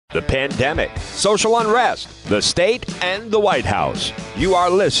the pandemic, social unrest, the state, and the White House. You are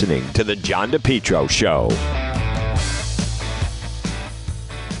listening to The John DePetro Show.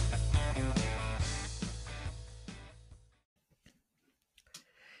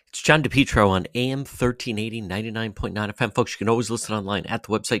 It's John DePetro on AM 1380, 99.9 FM. Folks, you can always listen online at the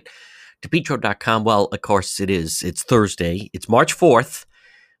website, DePetro.com. Well, of course, it's Thursday. It's March 4th.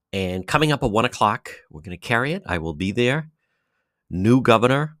 And coming up at 1 o'clock, we're going to carry it. I will be there. New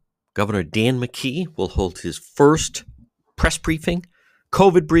Governor Dan McKee, will hold his first press briefing,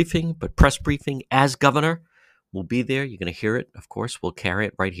 COVID briefing, but press briefing as governor. We'll be there. You're going to hear it. Of course, we'll carry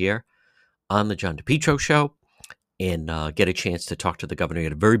it right here on the John DePetro Show and get a chance to talk to the governor. He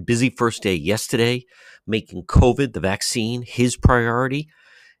had a very busy first day yesterday, making COVID, the vaccine, his priority.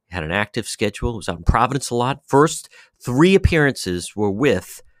 He had an active schedule. He was out in Providence a lot. First 3 appearances were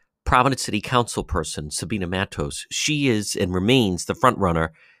with Providence City Council person Sabina Matos. She is and remains the front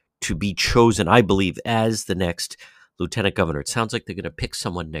runner to be chosen, I believe, as the next lieutenant governor. It sounds like they're going to pick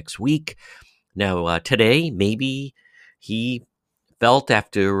someone next week. Now, today, maybe he felt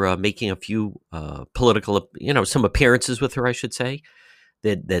after making a few political, some appearances with her, I should say,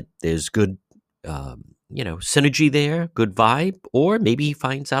 that there's good, synergy there, good vibe, or maybe he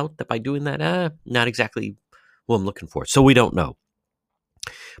finds out that by doing that, not exactly what I'm looking for. So we don't know.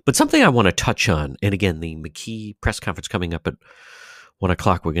 But something I want to touch on, and again, the McKee press conference coming up at 1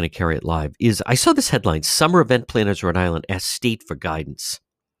 o'clock, we're going to carry it live, is I saw this headline, Summer Event Planners Rhode Island ask state for guidance.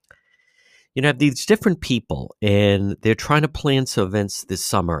 You have these different people, and they're trying to plan some events this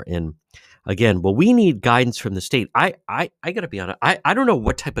summer. And again, we need guidance from the state. I got to be honest, I don't know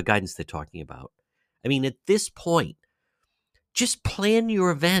what type of guidance they're talking about. I mean, at this point, just plan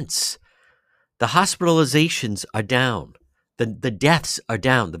your events. The hospitalizations are down. The deaths are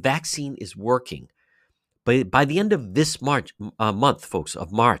down. The vaccine is working. But by the end of this month, folks,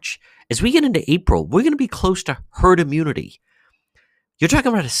 of March, as we get into April, we're going to be close to herd immunity. You're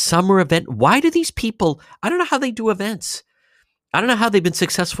talking about a summer event. Why do these people, I don't know how they do events. I don't know how they've been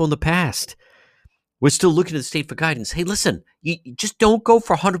successful in the past. We're still looking to the state for guidance. Hey, listen, you just don't go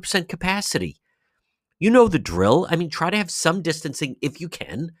for 100% capacity. You know the drill. I mean, try to have some distancing if you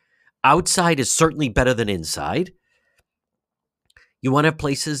can. Outside is certainly better than inside. You want to have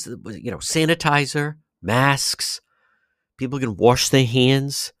places, sanitizer, masks, people can wash their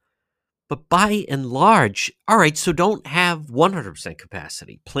hands. But by and large, all right, so don't have 100%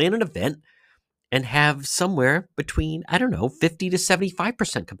 capacity. Plan an event and have somewhere between, 50 to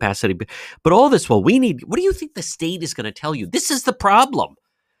 75% capacity. But all this, what do you think the state is going to tell you? This is the problem.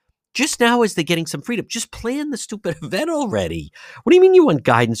 Just now as they're getting some freedom, just plan the stupid event already. What do you mean you want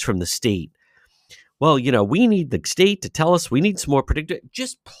guidance from the state? Well, we need the state to tell us we need some more predictive.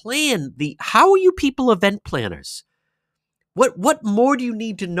 Just plan how are you people event planners? What more do you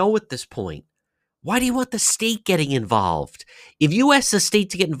need to know at this point? Why do you want the state getting involved? If you ask the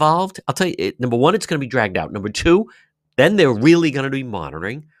state to get involved, I'll tell you, number one, it's going to be dragged out. Number two, then they're really going to be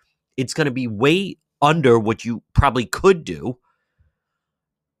monitoring. It's going to be way under what you probably could do.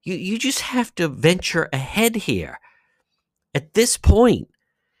 You just have to venture ahead here. At this point,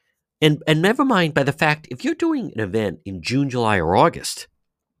 and never mind by the fact, if you're doing an event in June, July, or August,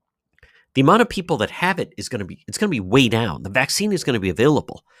 the amount of people that have it it's going to be way down. The vaccine is going to be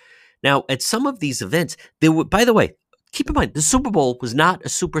available. Now, at some of these events, by the way, keep in mind, the Super Bowl was not a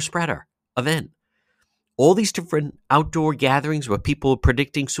super spreader event. All these different outdoor gatherings where people are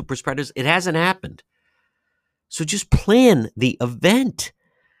predicting super spreaders, it hasn't happened. So just plan the event.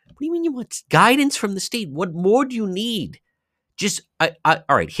 What do you mean you want guidance from the state? What more do you need? All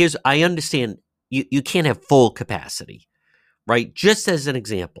right, I understand you can't have full capacity, right? Just as an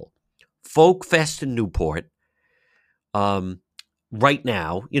example, Folk Fest in Newport, right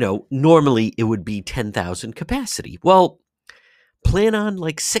now, normally it would be 10,000 capacity. Well, plan on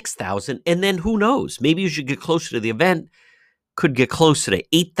like 6,000, and then who knows? Maybe you should get closer to the event, could get closer to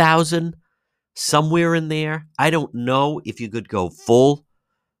 8,000, somewhere in there. I don't know if you could go full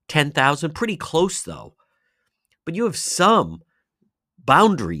 10,000, pretty close though. But you have some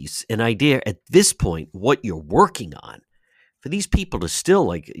boundaries, an idea at this point, what you're working on. For these people to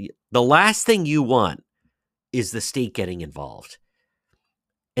still, the last thing you want is the state getting involved.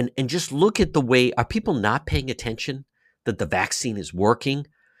 And just look at the way, are people not paying attention that the vaccine is working?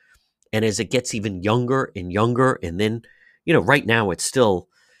 And as it gets even younger and younger, and then, right now it's still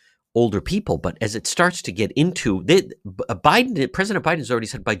older people, but as it starts to get into, President Biden has already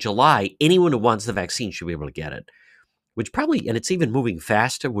said by July, anyone who wants the vaccine should be able to get it. Which probably, and it's even moving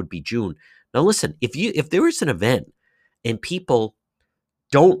faster, would be June. Now listen, if there is an event and people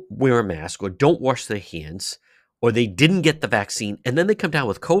don't wear a mask or don't wash their hands or they didn't get the vaccine, and then they come down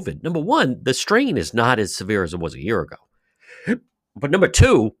with COVID. Number one, the strain is not as severe as it was a year ago. But number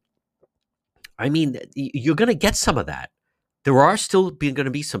two, I mean, you're going to get some of that. There are still going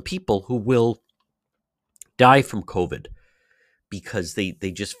to be some people who will die from COVID because they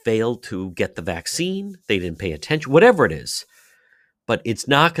just failed to get the vaccine. They didn't pay attention, whatever it is. But it's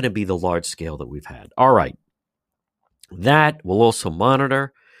not going to be the large scale that we've had. All right. That we'll also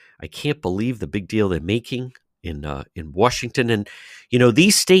monitor. I can't believe the big deal they're making in Washington. And,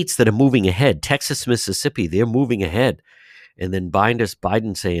 these states that are moving ahead, Texas, Mississippi, they're moving ahead. And then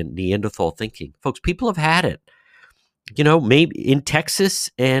Biden saying Neanderthal thinking. Folks, people have had it. Maybe in Texas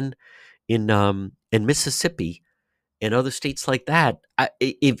and in Mississippi and other states like that,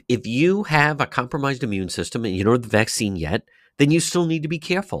 if you have a compromised immune system and you don't have the vaccine yet, then you still need to be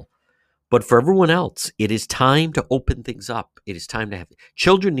careful. But for everyone else, it is time to open things up. It is time to have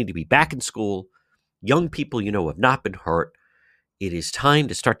children need to be back in school. Young people, have not been hurt. It is time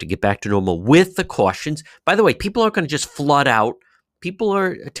to start to get back to normal with the cautions. By the way, people aren't going to just flood out. People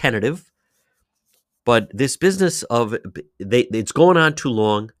are tentative. But this business of it's going on too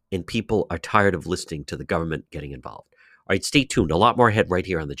long, and people are tired of listening to the government getting involved. All right, stay tuned. A lot more ahead right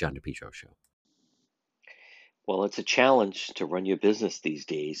here on the John DePetro Show. Well, it's a challenge to run your business these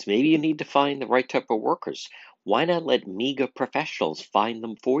days. Maybe you need to find the right type of workers. Why not let MEGA Professionals find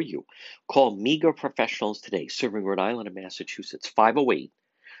them for you? Call MEGA Professionals today, serving Rhode Island and Massachusetts,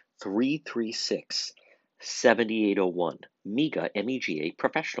 508-336-7801. MEGA, MEGA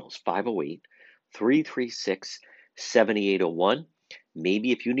Professionals, 508-336-7801.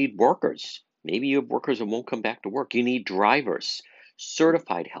 Maybe if you need workers, maybe you have workers that won't come back to work. You need drivers,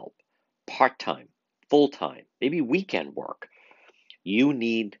 certified help, part-time, full-time, maybe weekend work. You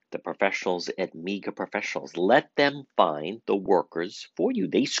need the professionals at MEGA Professionals. Let them find the workers for you.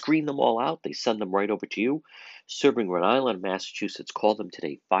 They screen them all out. They send them right over to you. Serving Rhode Island, Massachusetts. Call them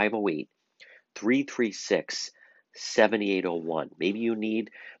today, 508-336-7801. Maybe you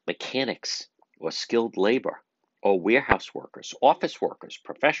need mechanics or skilled labor or warehouse workers, office workers,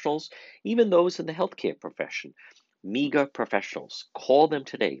 professionals, even those in the healthcare profession. MEGA Professionals. Call them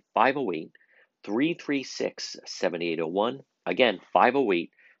today, 508-336-7801. Again,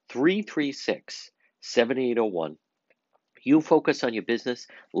 508-336-7801. You focus on your business.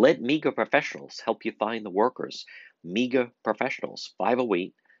 Let MEGA Professionals help you find the workers. MEGA Professionals,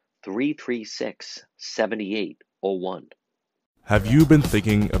 508-336-7801. Have you been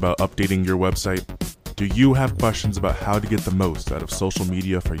thinking about updating your website? Do you have questions about how to get the most out of social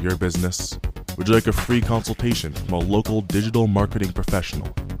media for your business? Would you like a free consultation from a local digital marketing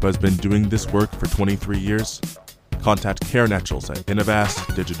professional who has been doing this work for 23 years? Contact Karen Etchels at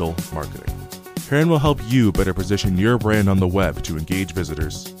Innovast Digital Marketing. Karen will help you better position your brand on the web to engage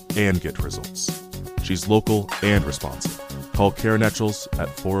visitors and get results. She's local and responsive. Call Karen Etchels at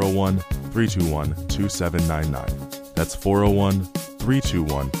 401-321-2799. That's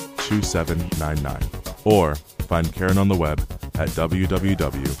 401-321-2799. Or find Karen on the web at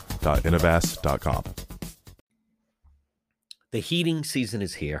www.innovast.com. The heating season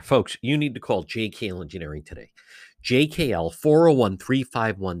is here. Folks, you need to call JKL Engineering today. JKL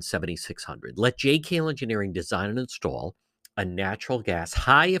 401-351-7600. Let JKL Engineering design and install a natural gas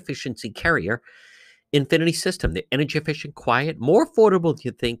high-efficiency carrier Infinity system. They're energy efficient, quiet, more affordable than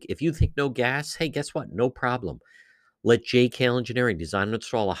you think. If you think no gas, hey, guess what? No problem. Let JKL Engineering design and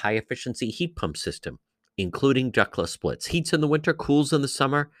install a high-efficiency heat pump system, including ductless splits. Heats in the winter, cools in the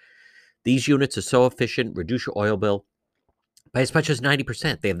summer. These units are so efficient, reduce your oil bill by as much as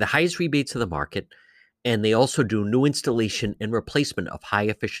 90%. They have the highest rebates in the market, and they also do new installation and replacement of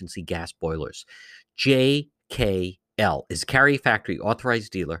high-efficiency gas boilers. JKL is Carrier Factory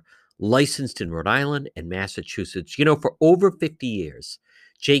authorized dealer, licensed in Rhode Island and Massachusetts. For over 50 years,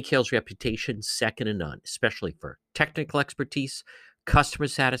 JKL's reputation second to none, especially for technical expertise, customer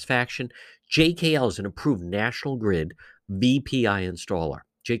satisfaction. JKL is an approved National Grid VPI installer.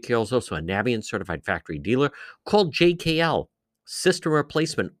 JKL is also a Navient certified factory dealer. Call JKL. System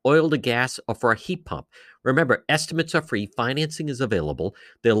replacement, oil to gas, or for a heat pump. Remember, estimates are free. Financing is available.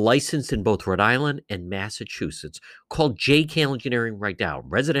 They're licensed in both Rhode Island and Massachusetts. Call JKL Engineering right now,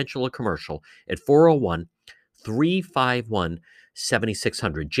 residential or commercial, at 401-351-7600.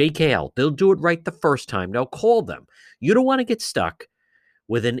 JKL, they'll do it right the first time. Now call them. You don't want to get stuck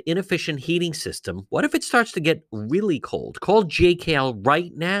with an inefficient heating system. What if it starts to get really cold? Call JKL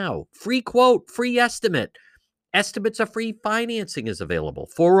right now. Free quote, free estimate. Estimates are free. Financing is available.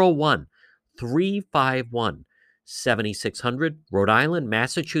 401-351-7600. Rhode Island,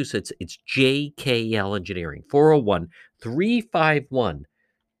 Massachusetts. It's JKL Engineering.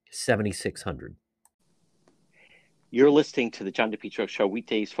 401-351-7600. You're listening to the John DePetro Show.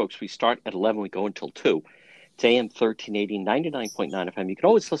 Weekdays, folks, we start at 11, we go until 2. It's AM 1380, 99.9 FM. You can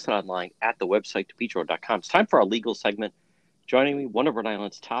always listen online at the website, DePetro.com. It's time for our legal segment. Joining me, one of Rhode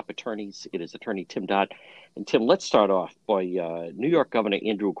Island's top attorneys, it is attorney Tim Dodd. And Tim, let's start off by New York Governor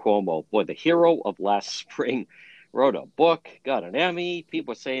Andrew Cuomo. Boy, the hero of last spring, wrote a book, got an Emmy.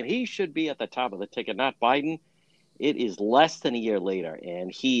 People are saying he should be at the top of the ticket, not Biden. It is less than a year later,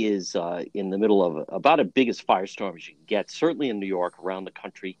 and he is in the middle of about as big as firestorm as you can get, certainly in New York, around the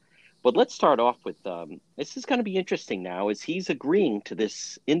country. But let's start off with, this is going to be interesting now, as he's agreeing to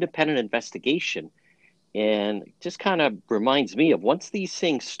this independent investigation. And just kind of reminds me of once these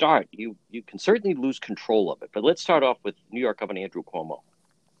things start, you can certainly lose control of it. But let's start off with New York Governor Andrew Cuomo.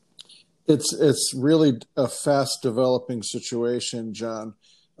 It's really a fast developing situation, John.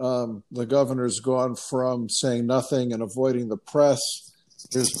 The governor's gone from saying nothing and avoiding the press.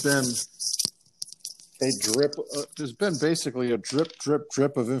 There's been a drip. There's been basically a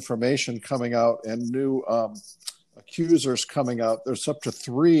drip of information coming out and new accusers coming out. There's up to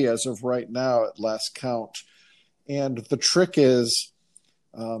 3 as of right now at last count. And the trick is,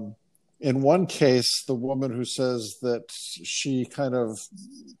 in one case, the woman who says that she kind of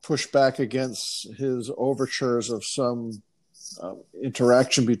pushed back against his overtures of some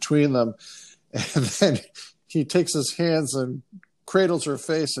interaction between them, and then he takes his hands and cradles her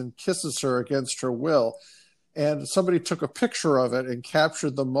face and kisses her against her will. And somebody took a picture of it and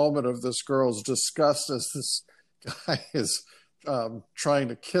captured the moment of this girl's disgust as this guy is trying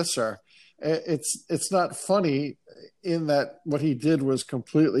to kiss her. It's not funny in that what he did was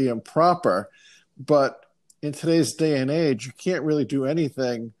completely improper, but in today's day and age, you can't really do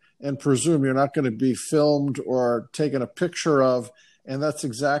anything and presume you're not going to be filmed or taken a picture of, and that's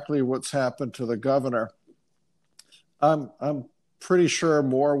exactly what's happened to the governor. I'm pretty sure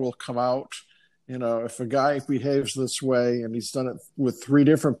more will come out. You know, if a guy behaves this way, and he's done it with 3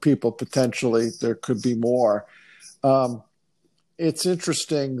 different people potentially, there could be more. It's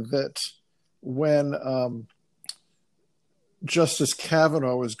interesting that when Justice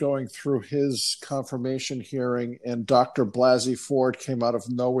Kavanaugh was going through his confirmation hearing and Dr. Blasey Ford came out of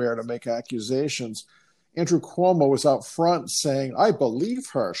nowhere to make accusations, Andrew Cuomo was out front saying, I believe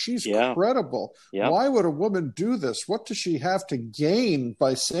her. She's credible. Yeah. Why would a woman do this? What does she have to gain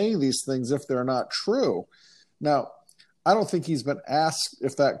by saying these things if they're not true? Now, I don't think he's been asked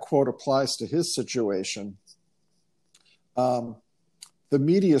if that quote applies to his situation. The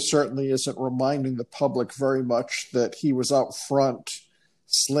media certainly isn't reminding the public very much that he was out front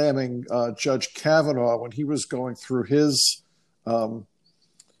slamming Judge Kavanaugh when he was going through his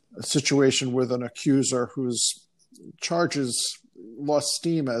situation with an accuser whose charges lost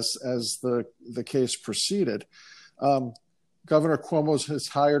steam as the case proceeded. Governor Cuomo has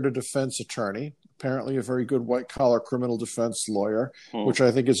hired a defense attorney, apparently a very good white-collar criminal defense lawyer, which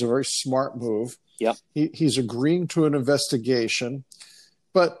I think is a very smart move. Yep. He's agreeing to an investigation.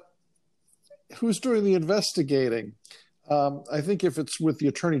 But who's doing the investigating? I think if it's with the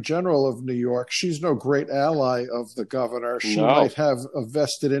Attorney General of New York, she's no great ally of the governor. She might have a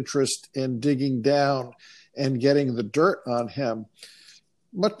vested interest in digging down and getting the dirt on him.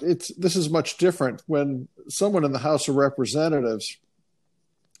 But this is much different when someone in the House of Representatives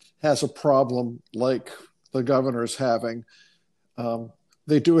has a problem like the governor's having.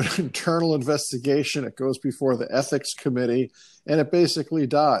 They do an internal investigation. It goes before the ethics committee, and it basically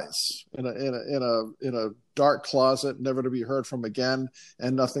dies in a dark closet, never to be heard from again,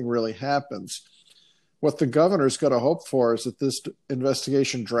 and nothing really happens. What the governor's got to hope for is that this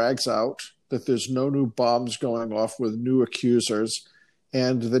investigation drags out, that there's no new bombs going off with new accusers,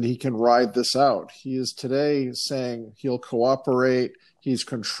 and that he can ride this out. He is today saying he'll cooperate. He's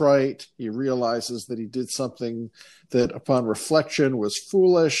contrite. He realizes that he did something that, upon reflection, was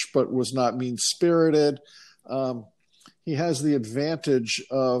foolish, but was not mean-spirited. He has the advantage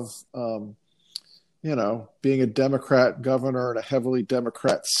of, being a Democrat governor in a heavily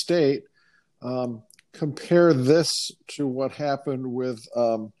Democrat state. Compare this to what happened with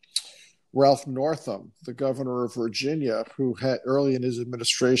Ralph Northam, the governor of Virginia, who had early in his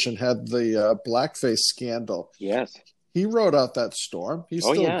administration had the blackface scandal. Yes. He rode out that storm. He's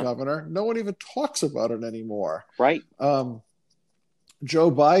still governor. No one even talks about it anymore. Right.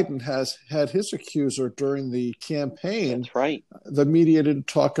 Joe Biden has had his accuser during the campaign. That's right. The media didn't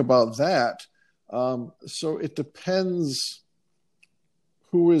talk about that. So it depends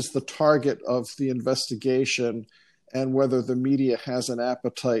who is the target of the investigation and whether the media has an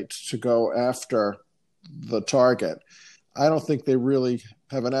appetite to go after the target. I don't think they really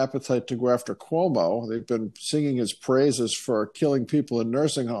have an appetite to go after Cuomo. They've been singing his praises for killing people in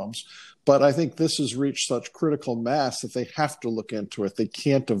nursing homes. But I think this has reached such critical mass that they have to look into it. They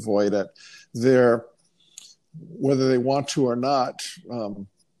can't avoid it. Whether they want to or not,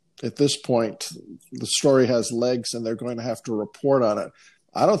 at this point, the story has legs, and they're going to have to report on it.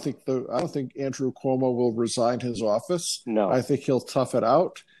 I don't think Andrew Cuomo will resign his office. No, I think he'll tough it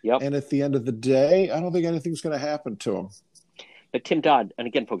out. Yep. And at the end of the day, I don't think anything's going to happen to him. But Tim Dodd, and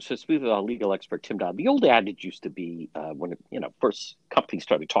again, folks, so speaking of our legal expert, Tim Dodd, the old adage used to be when first companies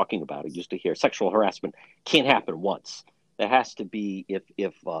started talking about it, used to hear sexual harassment can't happen once. There has to be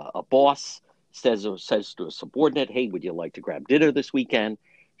if a boss says to a subordinate, "Hey, would you like to grab dinner this weekend?"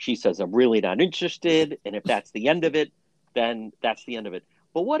 She says, "I'm really not interested," and if that's the end of it, then that's the end of it.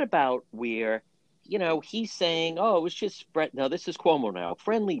 But what about where he's saying, "Oh, it was just no, this is Cuomo now,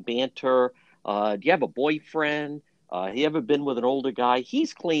 friendly banter. Do you have a boyfriend? He ever been with an older guy?"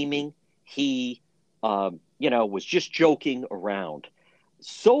 He's claiming he, was just joking around.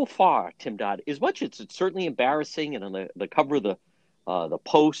 So far, Tim Dodd, as much as it's certainly embarrassing, and on the cover of the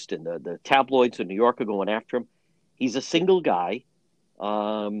Post and the tabloids in New York are going after him, he's a single guy.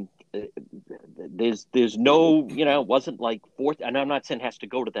 There's no, wasn't like fourth, and I'm not saying it has to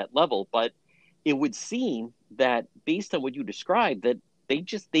go to that level, but it would seem that based on what you described, that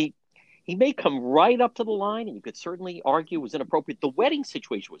he may come right up to the line, and you could certainly argue it was inappropriate. The wedding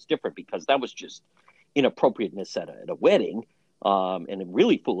situation was different because that was just inappropriateness at a wedding, and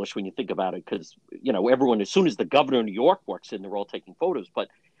really foolish when you think about it, because everyone, as soon as the governor of New York walks in, they're all taking photos. But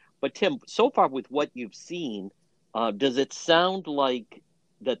Tim, so far with what you've seen, does it sound like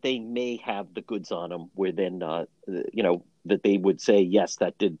that they may have the goods on him, where then that they would say, yes,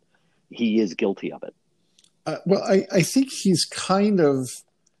 he is guilty of it? Well, I think he's kind of,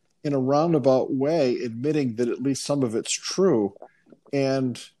 in a roundabout way, admitting that at least some of it's true.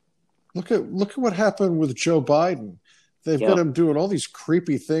 And look at what happened with Joe Biden. They've got him doing all these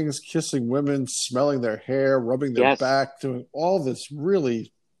creepy things, kissing women, smelling their hair, rubbing their back, doing all this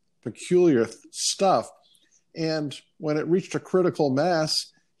really peculiar stuff. And when it reached a critical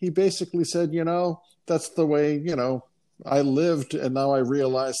mass, he basically said, that's the way, I lived, and now I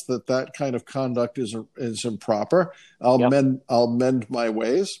realize that kind of conduct is improper. I'll mend my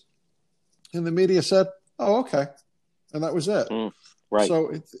ways. And the media said, "Oh, okay," and that was it. Right.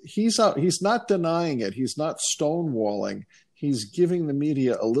 So he's out. He's not denying it. He's not stonewalling. He's giving the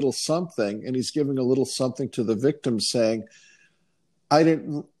media a little something, and he's giving a little something to the victims, saying, "I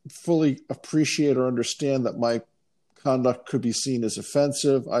didn't fully appreciate or understand that my conduct could be seen as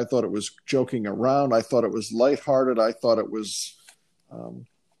offensive. I thought it was joking around. I thought it was lighthearted. I thought it was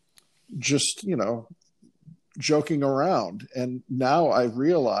just, joking around. And now I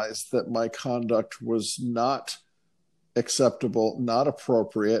realize that my conduct was not acceptable, not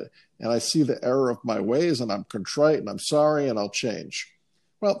appropriate. And I see the error of my ways, and I'm contrite, and I'm sorry, and I'll change."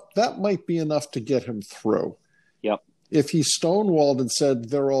 Well, that might be enough to get him through. Yep. If he stonewalled and said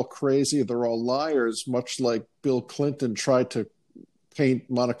they're all crazy, they're all liars, much like Bill Clinton tried to paint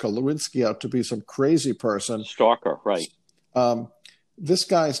Monica Lewinsky out to be some crazy person. Stalker, right. This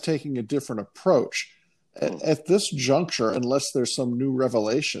guy's taking a different approach. At this juncture, unless there's some new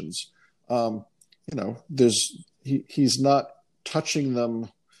revelations, he's not touching them.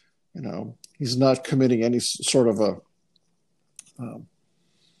 He's not committing any sort of a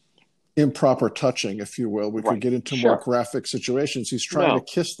improper touching, if you will. We could get into more graphic situations. He's trying to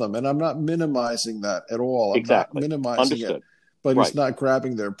kiss them, and I'm not minimizing that at all. I'm not minimizing it. But he's not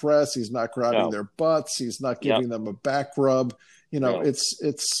grabbing their breasts. He's not grabbing their butts. He's not giving them a back rub.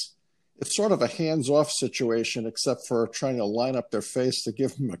 It's sort of a hands-off situation, except for trying to line up their face to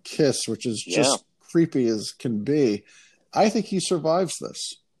give him a kiss, which is just creepy as can be. I think he survives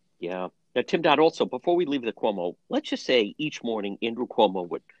this. Yeah. Now, Tim Dodd, also, before we leave the Cuomo, let's just say each morning Andrew Cuomo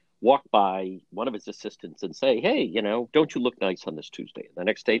would walk by one of his assistants and say, "Hey, don't you look nice on this Tuesday?" And the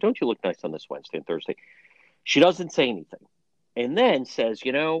next day, "Don't you look nice on this Wednesday and Thursday?" She doesn't say anything. And then says,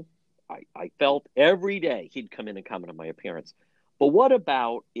 I felt every day he'd come in and comment on my appearance. But what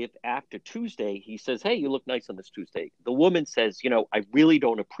about if after Tuesday he says, "Hey, you look nice on this Tuesday"? The woman says, "I really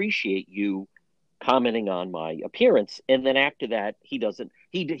don't appreciate you commenting on my appearance." And then after that, he doesn't.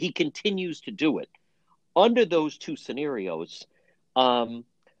 He continues to do it. Under those two scenarios,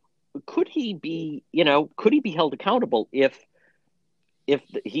 could he be held accountable if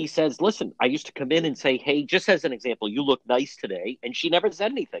he says, "Listen, I used to come in and say, hey, just as an example, you look nice today," and she never said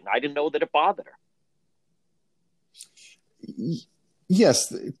anything. I didn't know that it bothered her.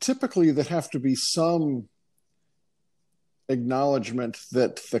 Yes, typically there'd have to be some acknowledgement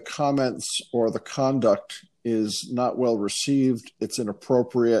that the comments or the conduct is not well received, it's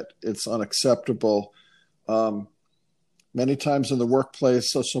inappropriate, it's unacceptable. Many times in the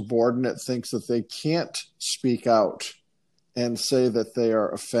workplace, a subordinate thinks that they can't speak out and say that they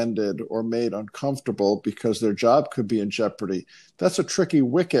are offended or made uncomfortable because their job could be in jeopardy. That's a tricky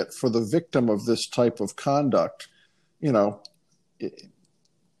wicket for the victim of this type of conduct. You know,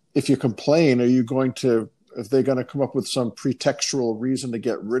 if you complain, if they're going to come up with some pretextual reason to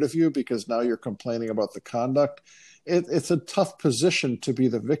get rid of you because now you're complaining about the conduct? It's a tough position to be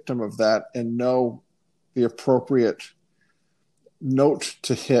the victim of that and know the appropriate note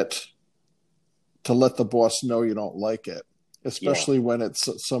to hit to let the boss know you don't like it, especially when it's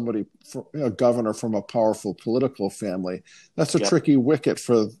somebody, a governor from a powerful political family. That's a tricky wicket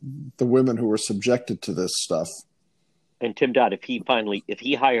for the women who are subjected to this stuff. And Tim Dodd, if he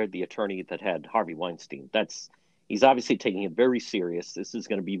hired the attorney that had Harvey Weinstein, he's obviously taking it very serious. This is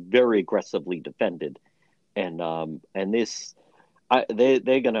going to be very aggressively defended, and they're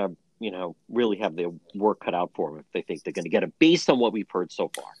going to really have their work cut out for them if they think they're going to get it based on what we've heard so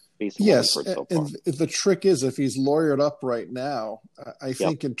far. Yes, and the trick is if he's lawyered up right now, I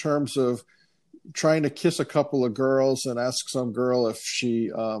think in terms of trying to kiss a couple of girls and ask some girl if she.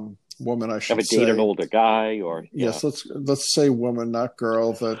 Woman, I should say. Have a date an older guy, or yes, let's say woman, not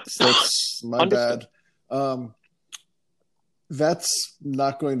girl. That's my bad. That's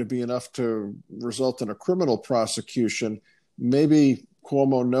not going to be enough to result in a criminal prosecution. Maybe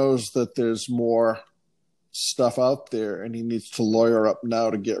Cuomo knows that there's more stuff out there, and he needs to lawyer up now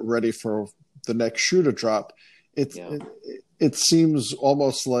to get ready for the next shoe to drop. It seems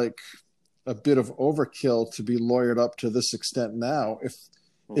almost like a bit of overkill to be lawyered up to this extent now.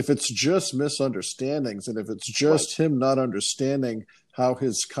 If it's just misunderstandings and if it's just him not understanding how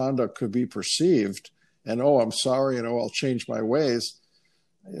his conduct could be perceived and, I'm sorry, I'll change my ways,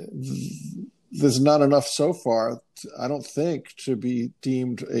 there's not enough so far, I don't think, to be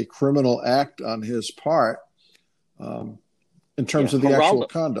deemed a criminal act on his part in terms of the actual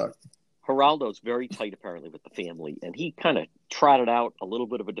conduct. Geraldo's very tight, apparently, with the family, and he kind of trotted out a little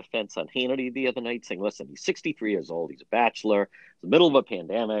bit of a defense on Hannity the other night, saying, listen, he's 63 years old, he's a bachelor, in the middle of a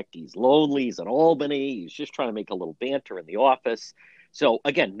pandemic, he's lonely, he's in Albany, he's just trying to make a little banter in the office. So,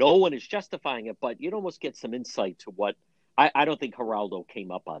 again, no one is justifying it, but you'd almost get some insight to what – I don't think Geraldo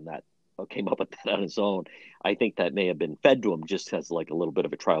came up with that on his own. I think that may have been fed to him just as like a little bit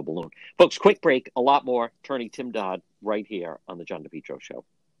of a trial balloon. Folks, quick break, a lot more. Attorney Tim Dodd right here on the John DePietro Show.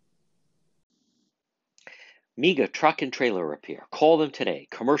 Miga Truck and Trailer Repair. Call them today.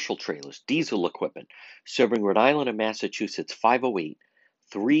 Commercial trailers, diesel equipment, serving Rhode Island and Massachusetts.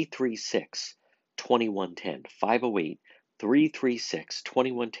 508-336-2110.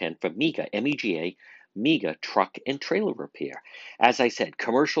 508-336-2110 for Miga, M-E-G-A, Miga Truck and Trailer Repair. As I said,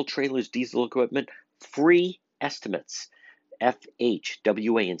 commercial trailers, diesel equipment, free estimates,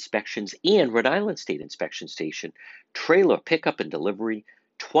 FHWA inspections, and Rhode Island State Inspection Station, trailer pickup and delivery,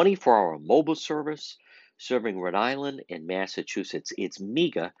 24-hour mobile service, serving Rhode Island and Massachusetts. It's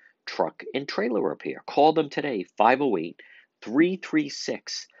Miga Truck and Trailer Repair. Call them today,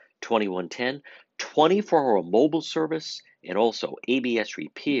 508-336-2110, 24-hour mobile service, and also ABS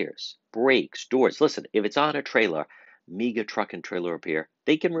repairs, brakes, doors. Listen, if it's on a trailer, Miga Truck and Trailer Repair,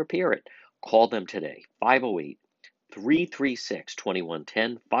 they can repair it. Call them today,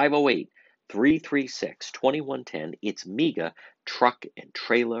 508-336-2110, 508-336-2110. It's Miga Truck and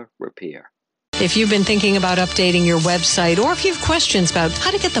Trailer Repair. If you've been thinking about updating your website, or if you have questions about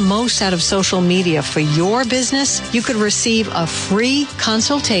how to get the most out of social media for your business, you could receive a free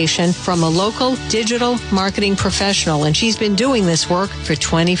consultation from a local digital marketing professional, and she's been doing this work for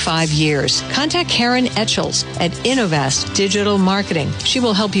 25 years. Contact Karen Etchels at Innovast Digital Marketing. She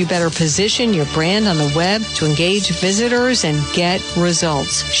will help you better position your brand on the web to engage visitors and get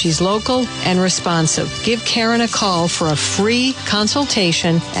results. She's local and responsive. Give Karen a call for a free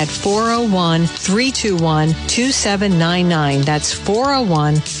consultation at 401-321-2799. That's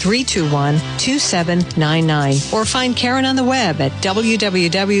 401-321-2799. Or find Karen on the web at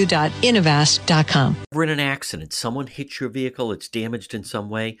www.innovast.com. We're in an accident. Someone hits your vehicle. It's damaged in some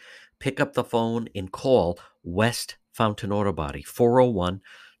way. Pick up the phone and call West Fountain Auto Body,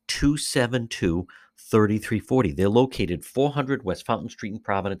 401-272-3340. They're located 400 West Fountain Street in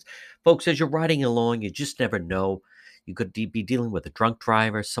Providence. Folks, as you're riding along, you just never know. You could be dealing with a drunk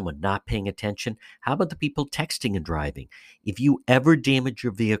driver, someone not paying attention. How about the people texting and driving? If you ever damage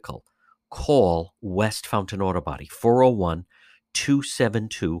your vehicle, call West Fountain Auto Body,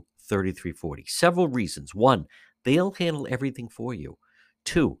 401-272-3340. Several reasons. One, they'll handle everything for you.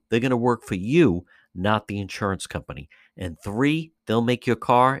 Two, they're going to work for you, not the insurance company. And three, they'll make your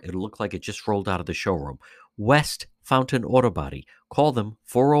car, it'll look like it just rolled out of the showroom. West Fountain Auto Body. Call them,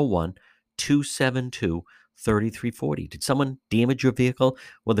 401-272-3340. 3340. Did someone damage your vehicle?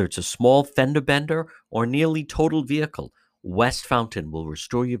 Whether it's a small fender bender or nearly totaled vehicle, West Fountain will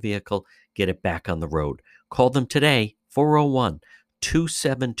restore your vehicle, get it back on the road. Call them today,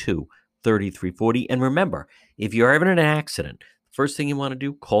 401-272-3340. And remember, if you're ever in an accident, first thing you want to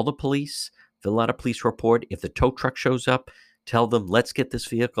do, call the police, fill out a police report. If the tow truck shows up, tell them, let's get this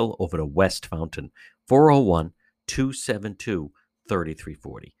vehicle over to West Fountain,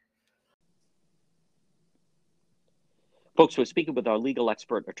 401-272-3340. Folks, we're speaking with our legal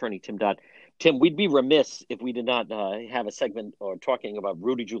expert, attorney Tim Dodd. Tim, we'd be remiss if we did not have a segment or talking about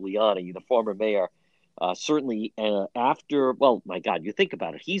Rudy Giuliani, the former mayor. Certainly after, well, my God, you think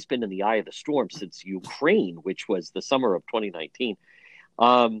about it. He's been in the eye of the storm since Ukraine, which was the summer of 2019.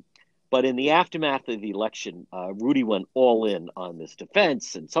 But in the aftermath of the election, Rudy went all in on this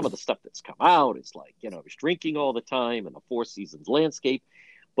defense. And some of the stuff that's come out is like, he's drinking all the time and the Four Seasons landscape.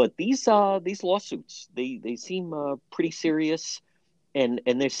 But these lawsuits, they seem pretty serious. And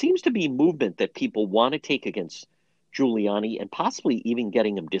there seems to be movement that people want to take against Giuliani and possibly even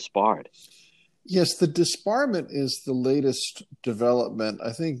getting him disbarred. Yes, the disbarment is the latest development.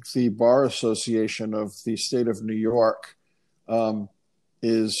 I think the Bar Association of the state of New York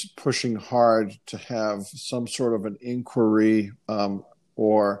is pushing hard to have some sort of an inquiry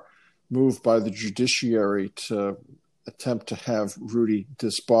or move by the judiciary to attempt to have Rudy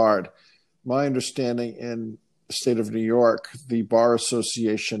disbarred. My understanding in the state of New York, the Bar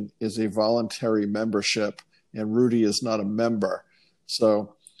Association is a voluntary membership and Rudy is not a member.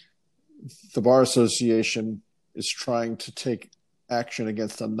 So the Bar Association is trying to take action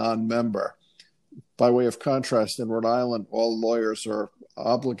against a non-member. By way of contrast, in Rhode Island, all lawyers are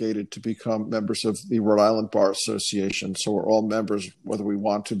obligated to become members of the Rhode Island Bar Association. So we're all members, whether we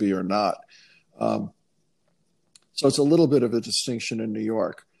want to be or not. So it's a little bit of a distinction in New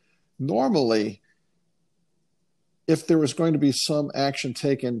York. Normally, if there was going to be some action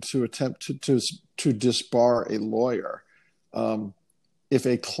taken to attempt to disbar a lawyer, if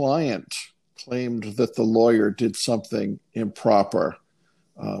a client claimed that the lawyer did something improper,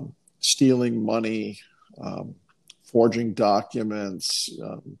 stealing money, forging documents,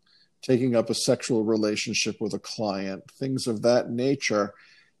 taking up a sexual relationship with a client, things of that nature,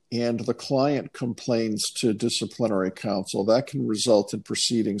 and the client complains to disciplinary counsel, that can result in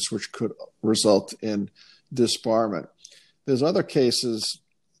proceedings which could result in disbarment. There's other cases.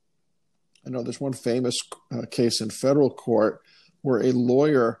 I know there's one famous case in federal court where a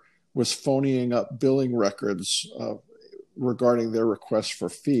lawyer was phoning up billing records regarding their request for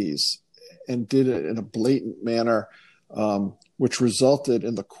fees and did it in a blatant manner, which resulted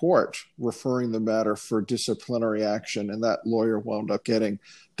in the court referring the matter for disciplinary action, and that lawyer wound up getting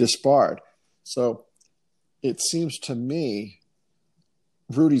disbarred. So it seems to me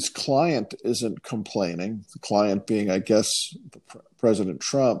Rudy's client isn't complaining, the client being, I guess, President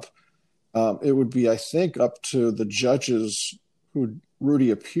Trump. It would be, I think, up to the judges who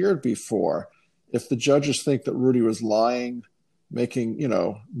Rudy appeared before. If the judges think that Rudy was lying, making,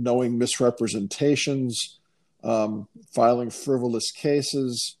 knowing misrepresentations, filing frivolous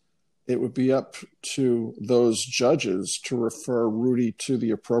cases, it would be up to those judges to refer Rudy to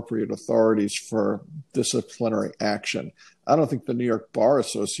the appropriate authorities for disciplinary action. I don't think the New York Bar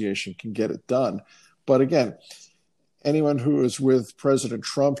Association can get it done. But again, anyone who was with President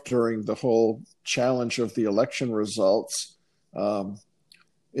Trump during the whole challenge of the election results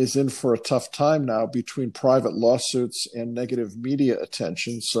is in for a tough time now between private lawsuits and negative media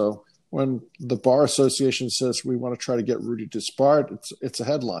attention. So when the Bar Association says we want to try to get Rudy disbarred, it's a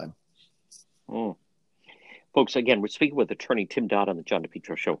headline. Folks, again, we're speaking with attorney Tim Dodd on the John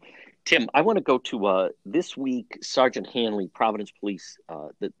DePetro Show. Tim, I want to go to this week, Sergeant Hanley, Providence Police,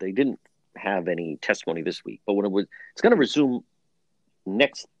 that they didn't have any testimony this week, but it's going to resume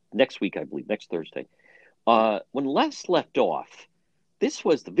next week, I believe, next Thursday. When Les left off, this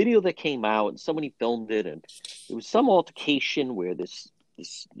was the video that came out, and somebody filmed it, and it was some altercation where this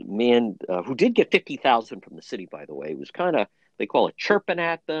man who did get $50,000 from the city, by the way, was kind of, they call it chirping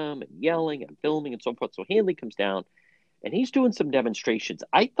at them and yelling and filming and so forth. So Hanley comes down and he's doing some demonstrations.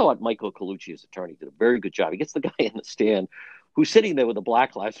 I thought Michael Colucci, his attorney, did a very good job. He gets the guy in the stand who's sitting there with a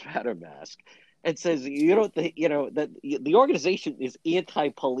Black Lives Matter mask and says, that the organization is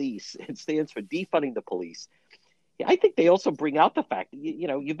anti-police. It stands for defunding the police. I think they also bring out the fact that,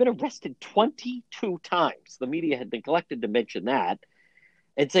 you've been arrested 22 times. The media had neglected to mention that.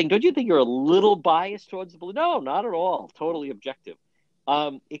 And saying, don't you think you're a little biased towards the police? No, not at all. Totally objective.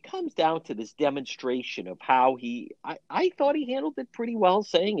 It comes down to this demonstration of how I thought he handled it pretty well,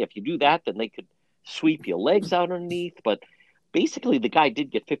 saying if you do that, then they could sweep your legs out underneath. But basically the guy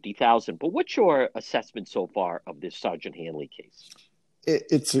did get 50,000. But what's your assessment so far of this Sergeant Hanley case?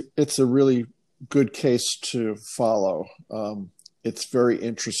 It's a really good case to follow. It's very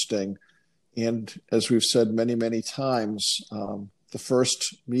interesting. And as we've said many, many times, the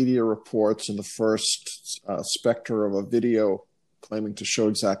first media reports and the first specter of a video claiming to show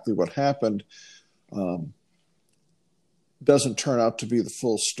exactly what happened doesn't turn out to be the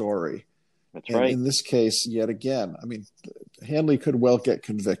full story. That's and right. In this case, yet again, I mean, Hanley could well get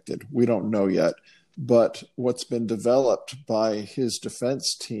convicted. We don't know yet. But what's been developed by his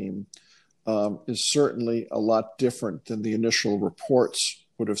defense team is certainly a lot different than the initial reports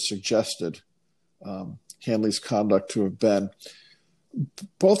would have suggested Hanley's conduct to have been.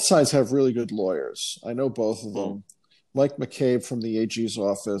 Both sides have really good lawyers. I know both of them. Mike McCabe from the AG's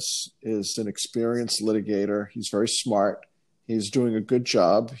office is an experienced litigator. He's very smart. He's doing a good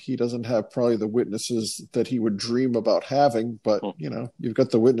job. He doesn't have probably the witnesses that he would dream about having, but you've got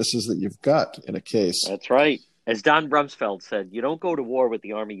the witnesses that you've got in a case. That's right. As Don Rumsfeld said, you don't go to war with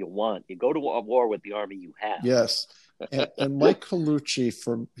the army you want. You go to war with the army you have. Yes. And Mike Colucci,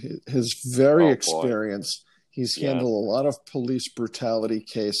 from his very experience, he's handled a lot of police brutality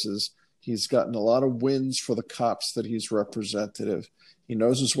cases. He's gotten a lot of wins for the cops that he's represented. He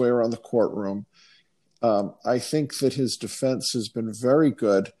knows his way around the courtroom. I think that his defense has been very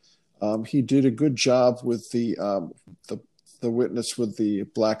good. He did a good job with the witness with the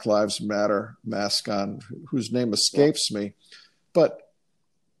Black Lives Matter mask on, whose name escapes me. But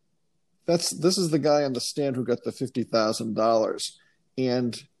this is the guy on the stand who got the $50,000.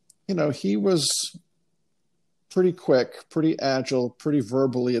 And, he was pretty quick, pretty agile, pretty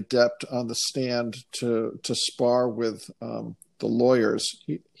verbally adept on the stand to spar with the lawyers.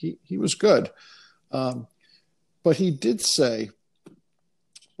 He was good. But he did say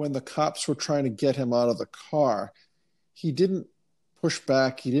when the cops were trying to get him out of the car, he didn't push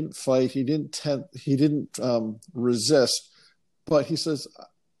back, he didn't fight, he didn't resist, but he says,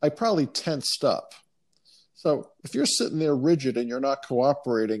 I probably tensed up. So if you're sitting there rigid and you're not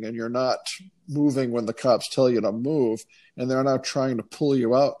cooperating and you're not moving when the cops tell you to move, and they're now trying to pull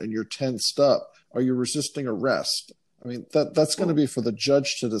you out and you're tensed up, are you resisting arrest? I mean, that's going to be for the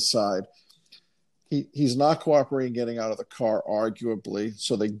judge to decide. He's not cooperating getting out of the car, arguably,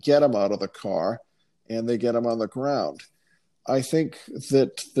 so they get him out of the car and they get him on the ground. I think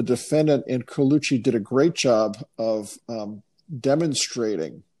that the defendant in Colucci did a great job of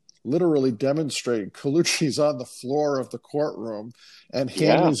literally demonstrating. Colucci's on the floor of the courtroom, and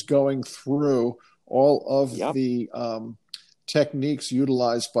Hanley's going through all of the techniques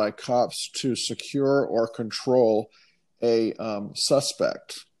utilized by cops to secure or control a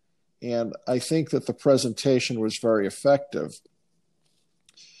suspect. And I think that the presentation was very effective.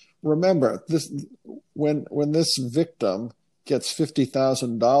 Remember, when this victim gets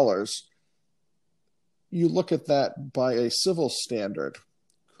 $50,000, you look at that by a civil standard.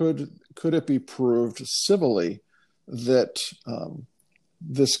 Could it be proved civilly that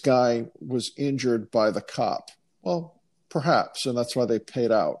this guy was injured by the cop? Well, perhaps, and that's why they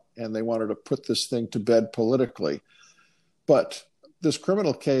paid out, and they wanted to put this thing to bed politically. But this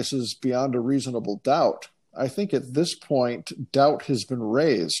criminal case is beyond a reasonable doubt. I think at this point, doubt has been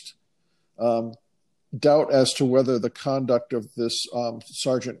raised. Doubt as to whether the conduct of this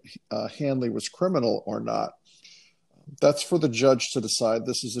Sergeant Hanley was criminal or not. That's for the judge to decide.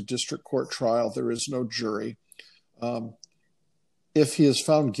 This is a district court trial. There is no jury. If he is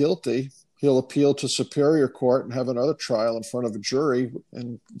found guilty, he'll appeal to Superior Court and have another trial in front of a jury,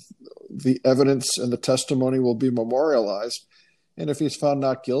 and the evidence and the testimony will be memorialized. And if he's found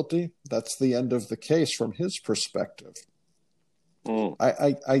not guilty, that's the end of the case from his perspective.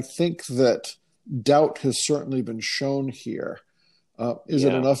 I think that doubt has certainly been shown here. Is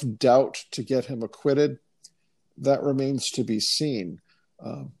it enough doubt to get him acquitted? That remains to be seen.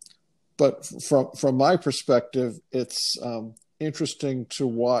 But from my perspective, it's interesting to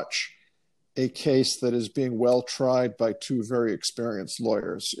watch a case that is being well tried by two very experienced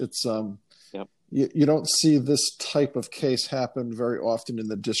lawyers. It's you don't see this type of case happen very often in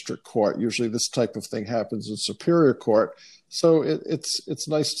the district court. Usually this type of thing happens in Superior Court. So it's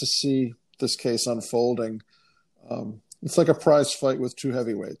nice to see this case unfolding. It's like a prize fight with two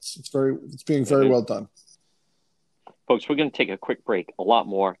heavyweights. It's being very well done. Folks, we're going to take a quick break. A lot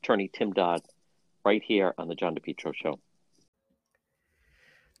more. Attorney Tim Dodd right here on the John DePietro Show.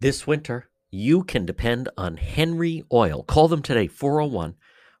 This winter, you can depend on Henry Oil. Call them today,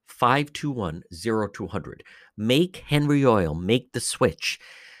 401-521-0200. Make Henry Oil. Make the switch.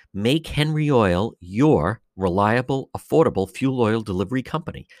 Make Henry Oil your reliable, affordable fuel oil delivery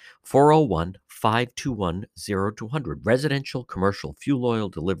company. 401-521-0200. Residential, commercial fuel oil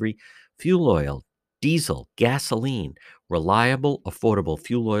delivery, fuel oil, diesel, gasoline, reliable, affordable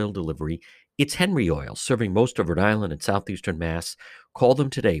fuel oil delivery. It's Henry Oil, serving most of Rhode Island and southeastern Mass. Call them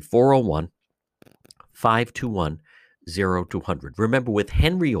today, 401-521-0200. Remember, with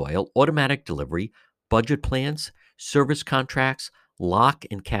Henry Oil, automatic delivery, budget plans, service contracts, lock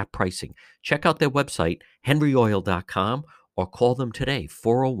and cap pricing. Check out their website, henryoil.com, or call them today,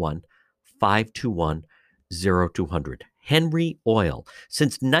 401-521-0200. Henry Oil.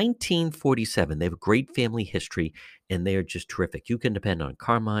 Since 1947, they have a great family history, and they are just terrific. You can depend on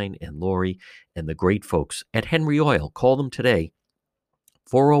Carmine and Lori and the great folks at Henry Oil. Call them today,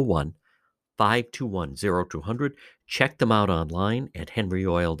 401-521-0200. Check them out online at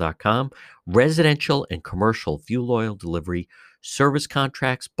henryoil.com. Residential and commercial fuel oil delivery, service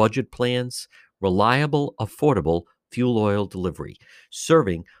contracts, budget plans, reliable, affordable fuel oil delivery.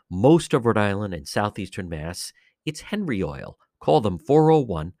 Serving most of Rhode Island and southeastern Mass, it's Henry Oil. Call them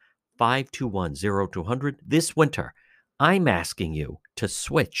 401-521-0200. This winter, I'm asking you to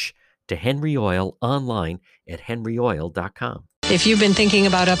switch to Henry Oil online at henryoil.com. If you've been thinking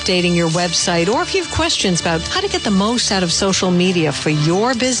about updating your website, or if you have questions about how to get the most out of social media for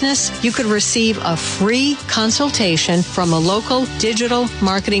your business, you could receive a free consultation from a local digital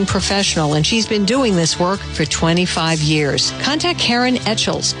marketing professional, and she's been doing this work for 25 years. Contact Karen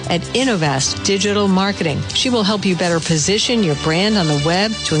Etchels at Innovast Digital Marketing. She will help you better position your brand on the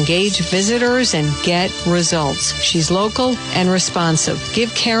web to engage visitors and get results. She's local and responsive.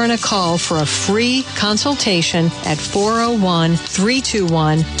 Give Karen a call for a free consultation at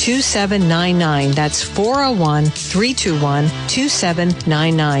 401-321-2799. That's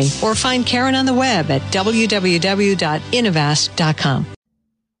 401-321-2799. Or find Karen on the web at www.innovast.com.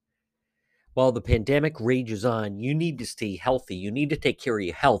 While the pandemic rages on, you need to stay healthy. You need to take care of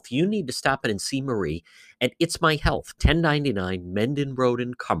your health. You need to stop in and see Marie at It's My Health, 1099 Mendon Road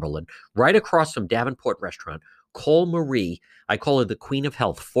in Cumberland, right across from Davenport Restaurant. Call Marie. I call her the Queen of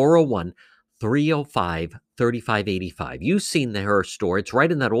Health, 401-305-3585. You've seen her store. It's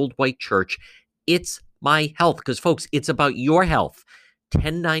right in that old white church. It's My Health, because, folks, it's about your health.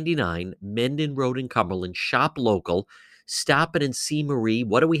 1099 Mendon Road in Cumberland. Shop local. Stop it and see Marie.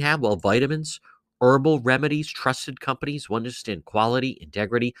 What do we have? Well, vitamins, herbal remedies, trusted companies who understand quality,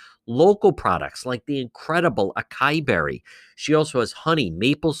 integrity, local products like the incredible acai berry. She also has honey,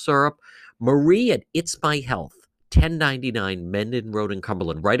 maple syrup. Marie at It's My Health, 1099 Mendon Road in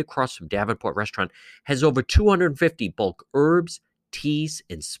Cumberland, right across from Davenport Restaurant, has over 250 bulk herbs, teas,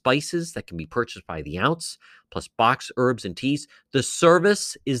 and spices that can be purchased by the ounce, plus box herbs and teas. The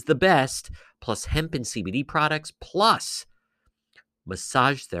service is the best, plus hemp and CBD products, plus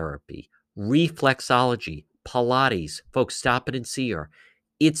massage therapy, reflexology, Pilates. Folks, stop it and see her.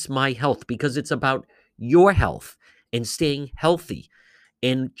 It's My Health, because it's about your health and staying healthy.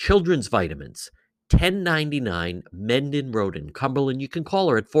 And children's vitamins, 1099 Mendon Road in Cumberland. You can call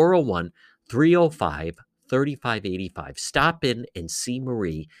her at 401-305-3585. Stop in and see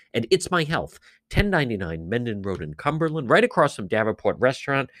Marie. And It's My Health, 1099 Mendon Road in Cumberland, right across from Davenport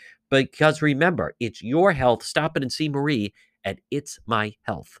Restaurant. Because remember, it's your health. Stop in and see Marie at It's My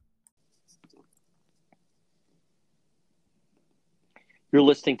Health. You're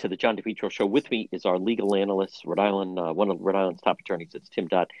listening to the John DePietro Show. With me is our legal analyst, Rhode Island, one of Rhode Island's top attorneys. It's Tim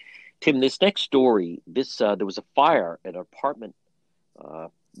Dodd. Tim, this next story, there was a fire at an apartment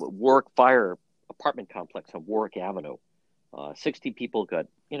complex on Warwick Avenue. 60 people got,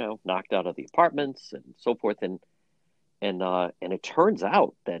 knocked out of the apartments and so forth. And it turns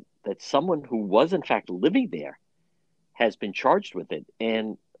out that someone who was in fact living there has been charged with it.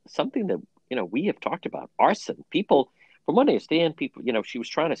 And something that, we have talked about, arson. People, from what I understand, she was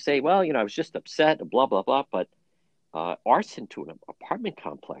trying to say, well, I was just upset, blah, blah, blah. But arson to an apartment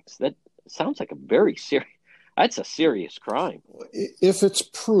complex, that sounds like that's a serious crime. If it's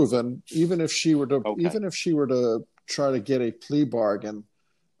proven, even if she were to try to get a plea bargain,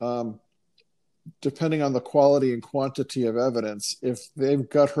 depending on the quality and quantity of evidence, if they've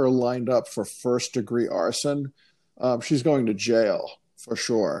got her lined up for first-degree arson, she's going to jail for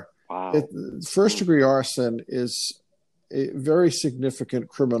sure. Wow. First-degree arson is a very significant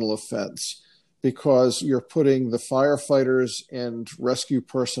criminal offense because you're putting the firefighters and rescue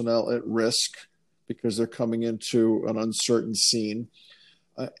personnel at risk because they're coming into an uncertain scene.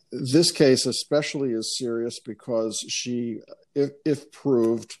 This case especially is serious because she, if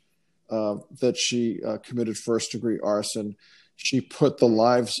proved that she committed first-degree arson, she put the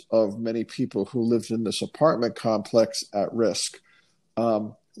lives of many people who lived in this apartment complex at risk.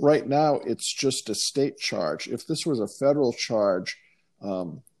 Right now, it's just a state charge. If this was a federal charge,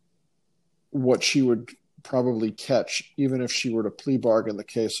 what she would probably catch, even if she were to plea bargain the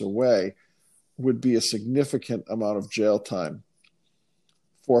case away, would be a significant amount of jail time.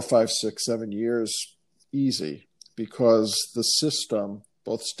 4, 5, 6, 7 years, easy, because the system,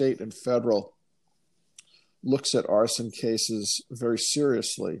 both state and federal, looks at arson cases very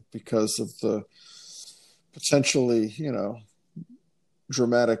seriously because of the potentially,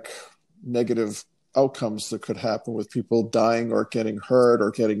 dramatic negative outcomes that could happen with people dying or getting hurt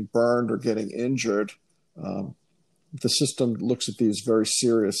or getting burned or getting injured. The system looks at these very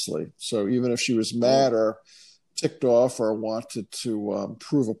seriously. So even if she was mad or ticked off or wanted to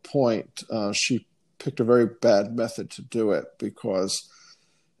prove a point, she picked a very bad method to do it, because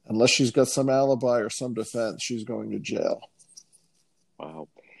unless she's got some alibi or some defense, she's going to jail. Wow.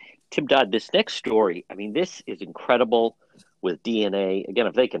 Tim Dodd, this next story, this is incredible with DNA. Again,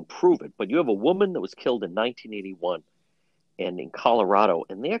 if they can prove it, but you have a woman that was killed in 1981 and in Colorado,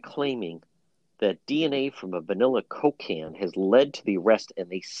 and they're claiming that DNA from a vanilla Coke can has led to the arrest, and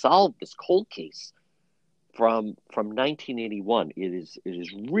they solved this cold case from 1981. It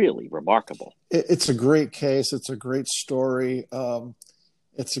is really remarkable. It's a great case. It's a great story.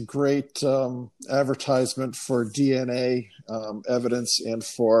 It's a great advertisement for DNA evidence and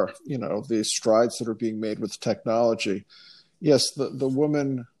for the strides that are being made with technology. Yes, the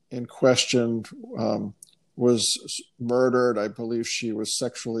woman in question was murdered. I believe she was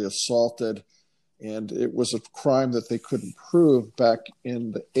sexually assaulted, and it was a crime that they couldn't prove back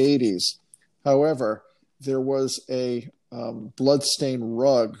in the 80s. However, there was a bloodstained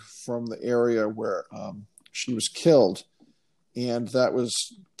rug from the area where she was killed, and that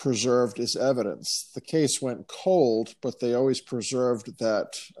was preserved as evidence. The case went cold, but they always preserved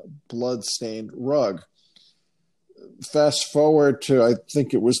that blood-stained rug. Fast forward to, I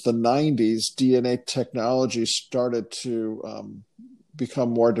think it was the 90s, DNA technology started to become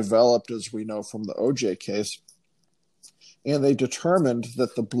more developed, as we know from the OJ case. And they determined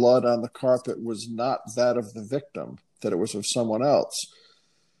that the blood on the carpet was not that of the victim, that it was of someone else.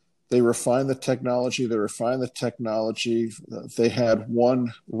 They refined the technology. They had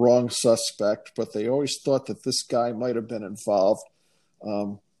one wrong suspect, but they always thought that this guy might have been involved.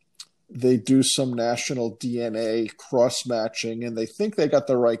 They do some national DNA cross-matching, and they think they got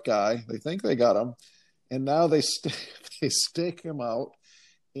the right guy. They think they got him. And now they stake him out.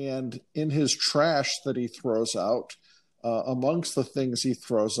 And in his trash that he throws out, amongst the things he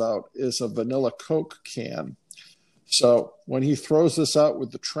throws out is a vanilla Coke can. So when he throws this out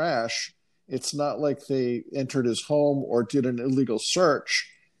with the trash, it's not like they entered his home or did an illegal search.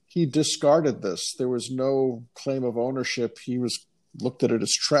 He discarded this. There was no claim of ownership. He looked at it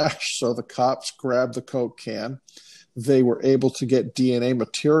as trash. So the cops grabbed the Coke can. They were able to get DNA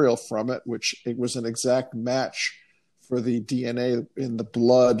material from it, which it was an exact match for the DNA in the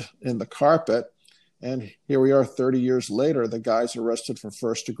blood in the carpet. And here we are 30 years later. The guy's arrested for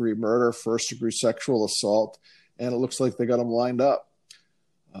first-degree murder, first-degree sexual assault, and it looks like they got him lined up.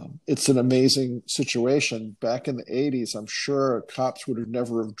 It's an amazing situation. Back in the 80s, I'm sure cops would have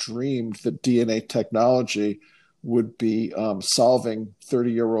never have dreamed that DNA technology would be solving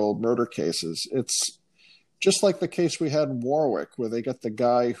 30-year-old murder cases. It's just like the case we had in Warwick, where they got the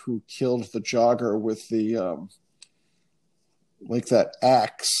guy who killed the jogger with the like that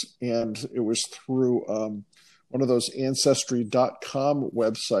axe, and it was through one of those Ancestry.com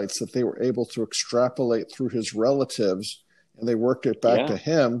websites that they were able to extrapolate through his relatives, and they worked it back to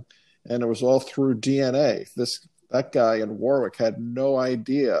him, and it was all through DNA. That guy in Warwick had no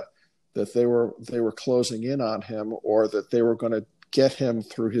idea that they were closing in on him, or that they were going to get him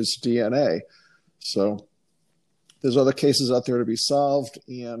through his DNA. So there's other cases out there to be solved,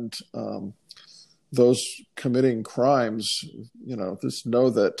 and those committing crimes, just know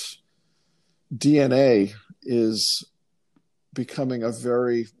that DNA is becoming a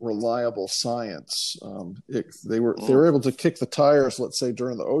very reliable science. They were able to kick the tires, let's say,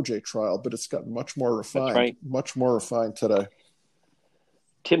 during the OJ trial, but it's gotten much more refined. That's right. Much more refined today.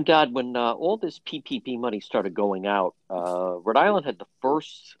 Tim Dodd, when all this PPP money started going out, Rhode Island had the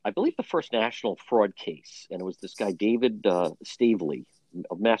first national fraud case, and it was this guy, David Stavely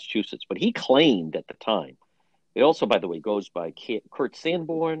of Massachusetts, but he claimed at the time, it also, by the way, goes by Kurt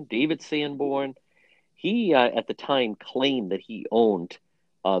Sanborn, David Sanborn. He, at the time, claimed that he owned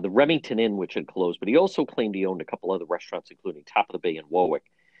the Remington Inn, which had closed, but he also claimed he owned a couple other restaurants, including Top of the Bay in Warwick.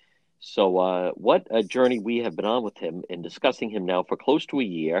 So what a journey we have been on with him and discussing him now for close to a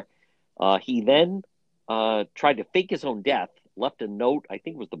year. He then tried to fake his own death, left a note, I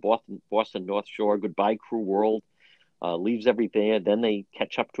think it was the Boston North Shore, goodbye, cruel world, leaves everything there. Then they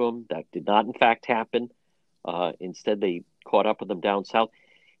catch up to him. That did not, in fact, happen. Instead, they caught up with him down south.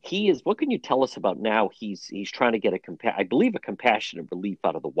 He is. What can you tell us about now? He's trying to get I believe a compassionate relief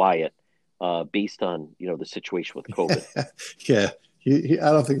out of the Wyatt, based on the situation with COVID. Yeah,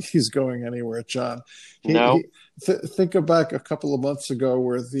 I don't think he's going anywhere, John. No. Think back a couple of months ago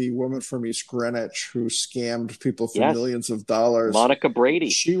where the woman from East Greenwich who scammed people for millions of dollars, Monica Brady.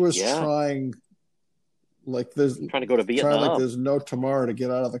 She was trying to go to Vietnam. Trying like there's no tomorrow to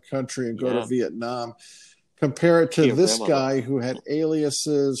get out of the country and go to Vietnam. Compare it to this guy who had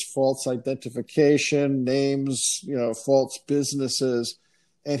aliases, false identification, names, false businesses.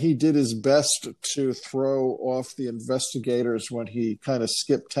 And he did his best to throw off the investigators when he kind of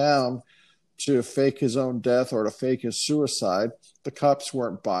skipped town to fake his own death or to fake his suicide. The cops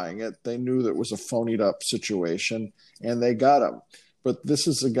weren't buying it. They knew that it was a phonied up situation, and they got him. But this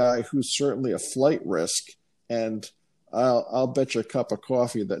is a guy who's certainly a flight risk, and I'll bet you a cup of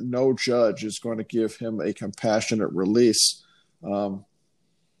coffee that no judge is going to give him a compassionate release,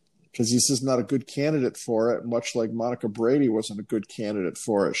 because he's just not a good candidate for it, much like Monica Brady wasn't a good candidate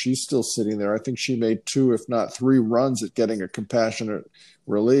for it. She's still sitting there. I think she made 2, if not 3 runs at getting a compassionate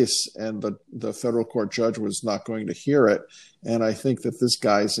release, and the federal court judge was not going to hear it. And I think that this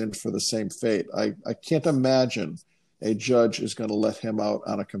guy's in for the same fate. I can't imagine a judge is going to let him out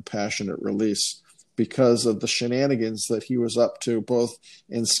on a compassionate release because of the shenanigans that he was up to, both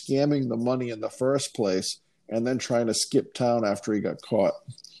in scamming the money in the first place and then trying to skip town after he got caught.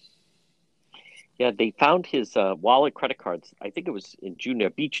 Yeah, they found his wallet, credit cards. I think it was in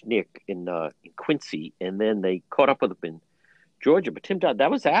Junior Beach Nick in Quincy, and then they caught up with him in Georgia. But Tim Dodd, that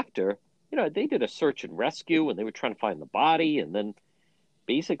was after, they did a search and rescue, and they were trying to find the body, and then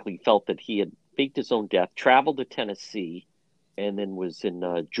basically felt that he had faked his own death, traveled to Tennessee, and then was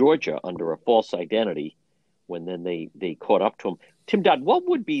in Georgia under a false identity when then they caught up to him. Tim Dodd, what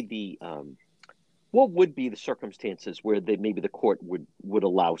would be the circumstances where maybe the court would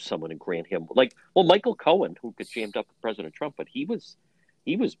allow someone and grant him, Michael Cohen, who got jammed up with President Trump, but he was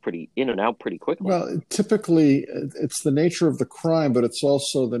pretty in and out pretty quickly. Well, typically it's the nature of the crime, but it's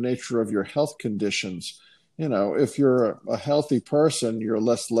also the nature of your health conditions. If you're a healthy person, you're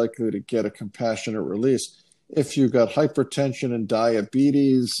less likely to get a compassionate release. If you've got hypertension and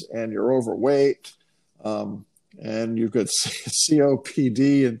diabetes and you're overweight, and you've got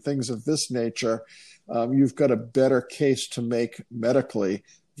COPD and things of this nature, you've got a better case to make medically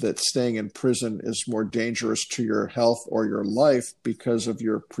that staying in prison is more dangerous to your health or your life because of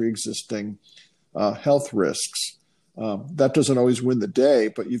your pre-existing health risks. That doesn't always win the day,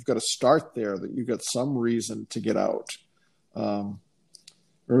 but you've got to start there, that you've got some reason to get out.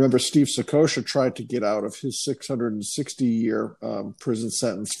 Remember, Steve Sakosha tried to get out of his 660-year prison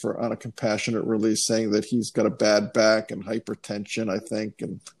sentence on a compassionate release, saying that he's got a bad back and hypertension, I think,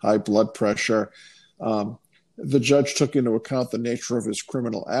 and high blood pressure. The judge took into account the nature of his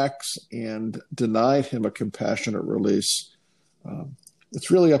criminal acts and denied him a compassionate release.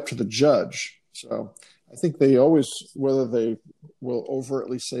 It's really up to the judge. So I think they always, whether they will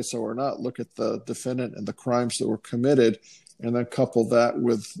overtly say so or not, look at the defendant and the crimes that were committed, and then couple that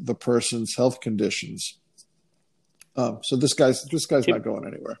with the person's health conditions. So this guy's not going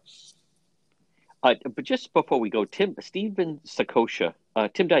anywhere. But just before we go, Stephen Sakosha,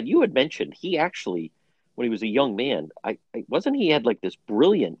 Tim Dodd, you had mentioned he actually, when he was a young man, wasn't he had this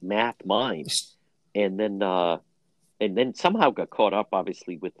brilliant math mind, and then somehow got caught up,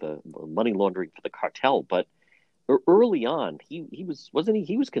 obviously, with the money laundering for the cartel. But early on, he was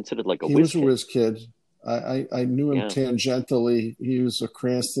considered like a whiz kid. He was a whiz kid. I knew him tangentially. He was a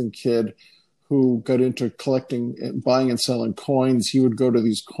Cranston kid who got into collecting, buying and selling coins. He would go to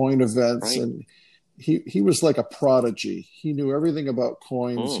these coin events, and he was like a prodigy. He knew everything about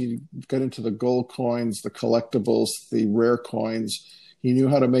coins. He got into the gold coins, the collectibles, the rare coins. He knew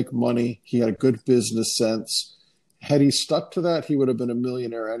how to make money. He had a good business sense. Had he stuck to that, he would have been a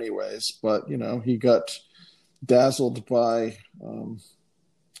millionaire anyways. But, he got dazzled by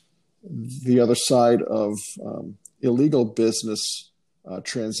the other side of illegal business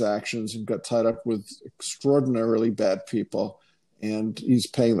transactions and got tied up with extraordinarily bad people, and he's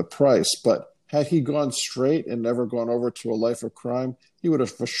paying the price. But had he gone straight and never gone over to a life of crime, he would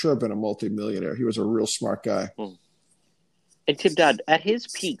have for sure been a multimillionaire. He was a real smart guy. And Tim Dodd, at his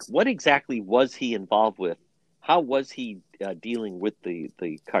peak, what exactly was he involved with? How was he dealing with the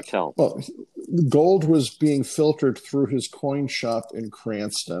cartel? Well, gold was being filtered through his coin shop in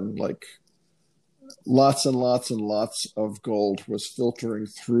Cranston. Lots and lots and lots of gold was filtering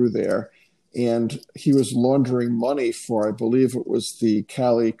through there. And he was laundering money for, I believe it was the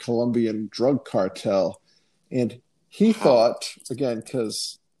Cali Colombian drug cartel. And He thought, again,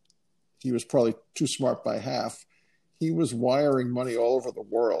 because he was probably too smart by half, he was wiring money all over the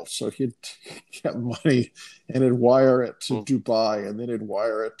world. So he'd get money and he'd wire it to Dubai, and then he'd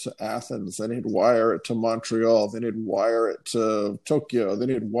wire it to Athens, then he'd wire it to Montreal, then he'd wire it to Tokyo, then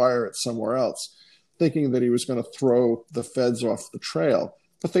he'd wire it somewhere else, thinking that he was going to throw the feds off the trail.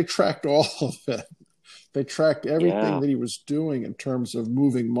 But they tracked all of it. They tracked everything that he was doing in terms of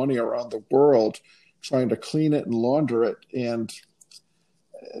moving money around the world, trying to clean it and launder it. And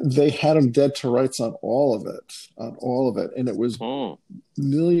they had him dead to rights on all of it. And it was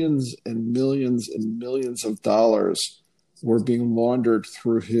millions and millions and millions of dollars were being laundered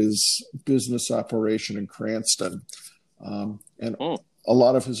through his business operation in Cranston. And a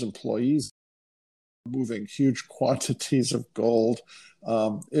lot of his employees moving huge quantities of gold.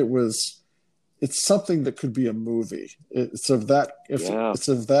 It's something that could be a movie. It's of that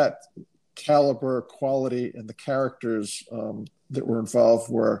caliber, quality, and the characters that were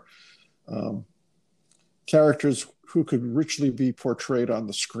involved were characters who could richly be portrayed on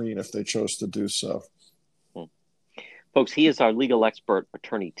the screen if they chose to do so. Folks, he is our legal expert,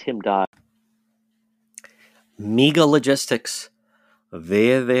 attorney Tim Dodd. MEGA Logistics.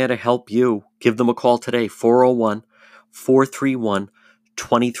 They're there to help you. Give them a call today,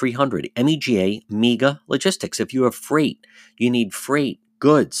 401-431-2300. MEGA, MEGA Logistics. If you have freight, you need freight,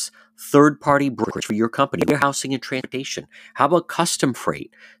 goods, third-party brokerage for your company, warehousing and transportation. How about custom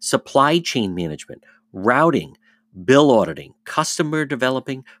freight, supply chain management, routing, bill auditing, customer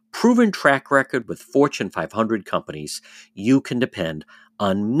developing, proven track record with Fortune 500 companies? You can depend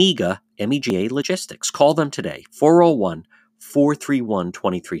on MEGA, MEGA Logistics. Call them today,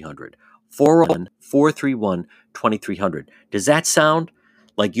 401-431-2300. 401-431-2300. Does that sound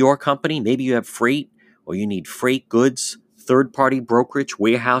like your company? Maybe you have freight, or you need freight, goods, third-party brokerage,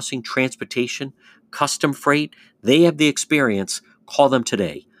 warehousing, transportation, custom freight. They have the experience. Call them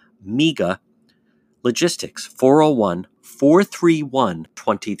today. MEGA Logistics,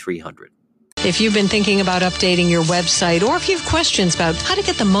 401-431-2300. If you've been thinking about updating your website, or if you have questions about how to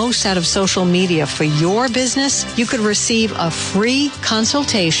get the most out of social media for your business, you could receive a free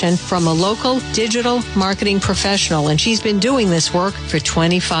consultation from a local digital marketing professional, and she's been doing this work for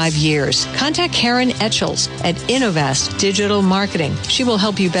 25 years. Contact Karen Etchels at Innovast Digital Marketing. She will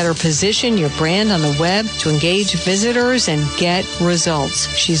help you better position your brand on the web to engage visitors and get results.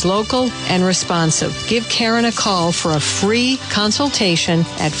 She's local and responsive. Give Karen a call for a free consultation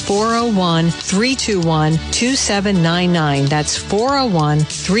at 401-321-2799. That's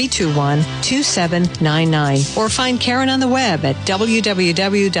 401-321-2799. Or find Karen on the web at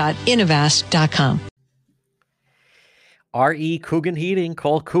www.innovast.com. R.E. Coogan Heating.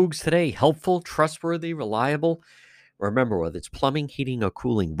 Call Cougs today. Helpful, trustworthy, reliable. Remember, whether it's plumbing, heating, or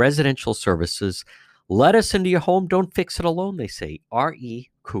cooling, residential services, let us into your home. Don't fix it alone, they say. R.E.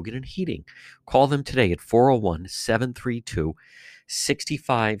 Coogan Heating. Call them today at 401-732-6562.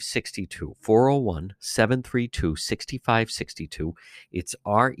 401-732-6562. It's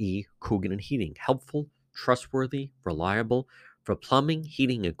R.E. Coogan Heating. Helpful, trustworthy, reliable for plumbing,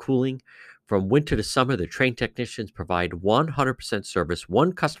 heating, and cooling. From winter to summer, the trained technicians provide 100% service,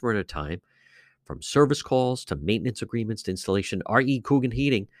 one customer at a time. From service calls to maintenance agreements to installation, R.E. Coogan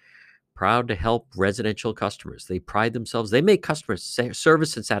Heating, proud to help residential customers. They pride themselves. They make customer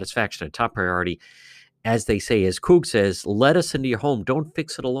service and satisfaction a top priority. As they say, as Coog says, let us into your home. Don't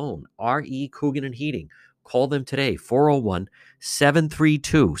fix it alone. R.E. Coogan Heating. Call them today,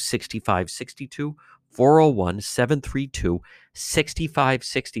 401-732-6562.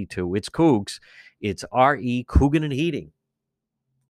 401-732-6562. It's Cougs. It's R.E. Coogan Heating.